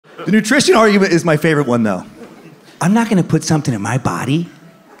The nutrition argument is my favorite one, though. I'm not gonna put something in my body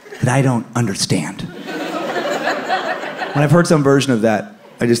that I don't understand. When I've heard some version of that,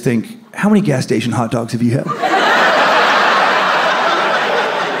 I just think, how many gas station hot dogs have you had?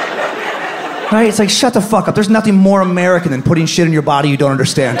 Right? It's like, shut the fuck up. There's nothing more American than putting shit in your body you don't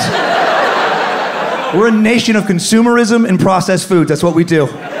understand. We're a nation of consumerism and processed foods. That's what we do.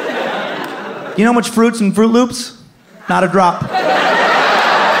 You know how much fruits and Fruit Loops? Not a drop.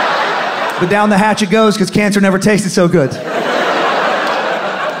 But down the hatch it goes because cancer never tasted so good.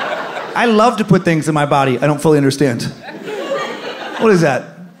 I love to put things in my body I don't fully understand. What is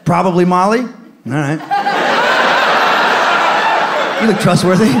that? Probably Molly? All right. You look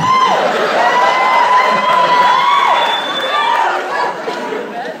trustworthy.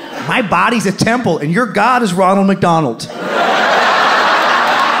 My body's a temple, and your God is Ronald McDonald.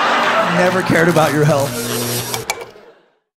 Never cared about your health.